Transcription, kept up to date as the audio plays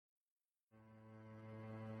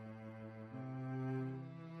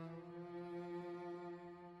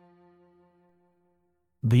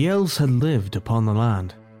The elves had lived upon the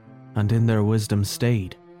land, and in their wisdom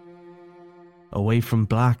stayed, away from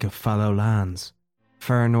black of fallow lands,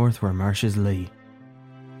 far north where marshes lay.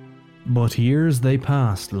 But years they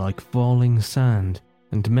passed like falling sand,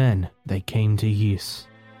 and men they came to use.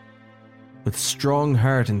 With strong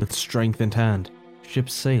heart and with strengthened hand,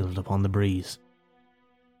 ships sailed upon the breeze.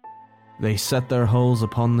 They set their hulls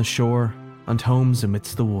upon the shore, and homes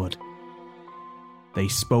amidst the wood. They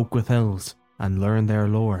spoke with elves, and learned their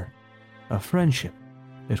lore, a friendship,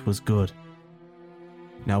 it was good.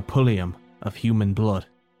 Now Pulliam, of human blood,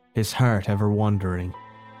 his heart ever wandering,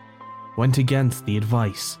 went against the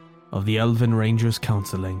advice of the elven rangers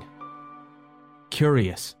counselling.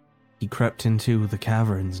 Curious, he crept into the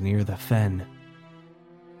caverns near the fen.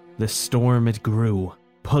 The storm it grew,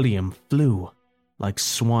 Pulliam flew, like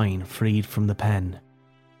swine freed from the pen.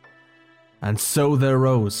 And so there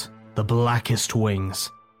rose the blackest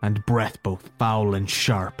wings, and breath both foul and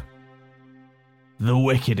sharp. The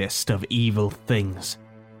wickedest of evil things,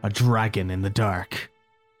 a dragon in the dark.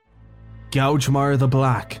 Gougemar the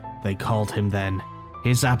Black, they called him then,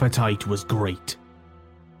 his appetite was great.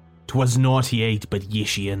 'Twas naught he ate but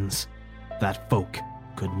Yishians, that folk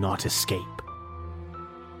could not escape.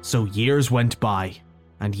 So years went by,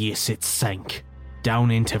 and Yisit sank,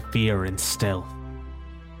 down into fear and stealth.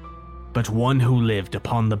 But one who lived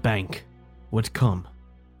upon the bank would come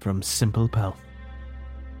from simple pelf.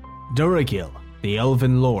 Duragil, the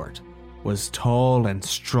elven lord, was tall and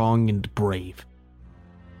strong and brave.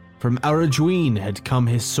 From Arajuin had come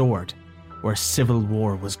his sword, where civil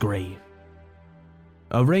war was grave.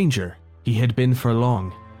 A ranger he had been for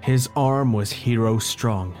long, his arm was hero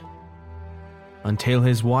strong. Until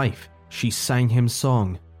his wife, she sang him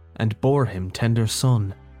song, and bore him tender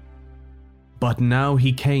son. But now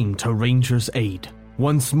he came to ranger's aid,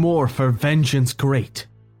 once more for vengeance great.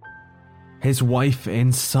 His wife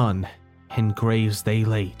and son in graves they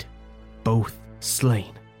laid, both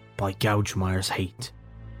slain by Gougemar's hate.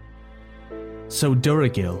 So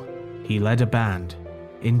Duragil, he led a band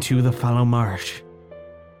into the fallow marsh,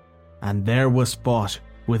 and there was fought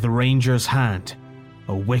with ranger's hand,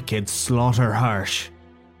 a wicked slaughter harsh.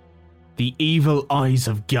 The evil eyes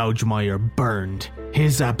of Gougemar burned,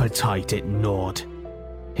 his appetite it gnawed,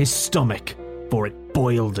 his stomach, for it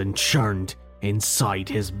boiled and churned inside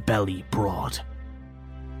his belly broad.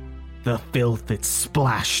 The filth it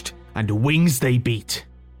splashed, and wings they beat,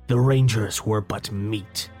 the rangers were but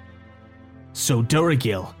meat. So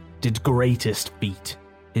Duragil did greatest feat,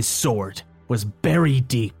 his sword was buried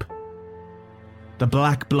deep. The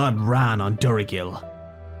black blood ran on Duragil,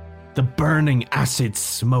 the burning acid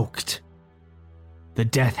smoked. The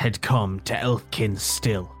death had come to Elfkin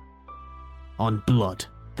still, on blood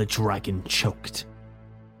the dragon choked.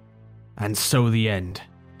 And so the end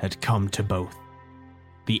had come to both,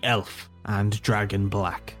 the elf and dragon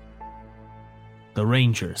black. The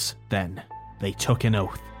rangers, then, they took an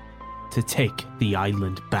oath to take the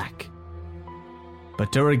island back.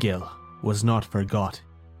 But Duragil was not forgot,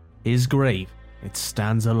 his grave it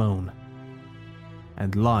stands alone,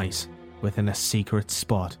 and lies within a secret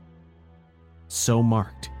spot, so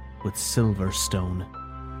marked with silver stone.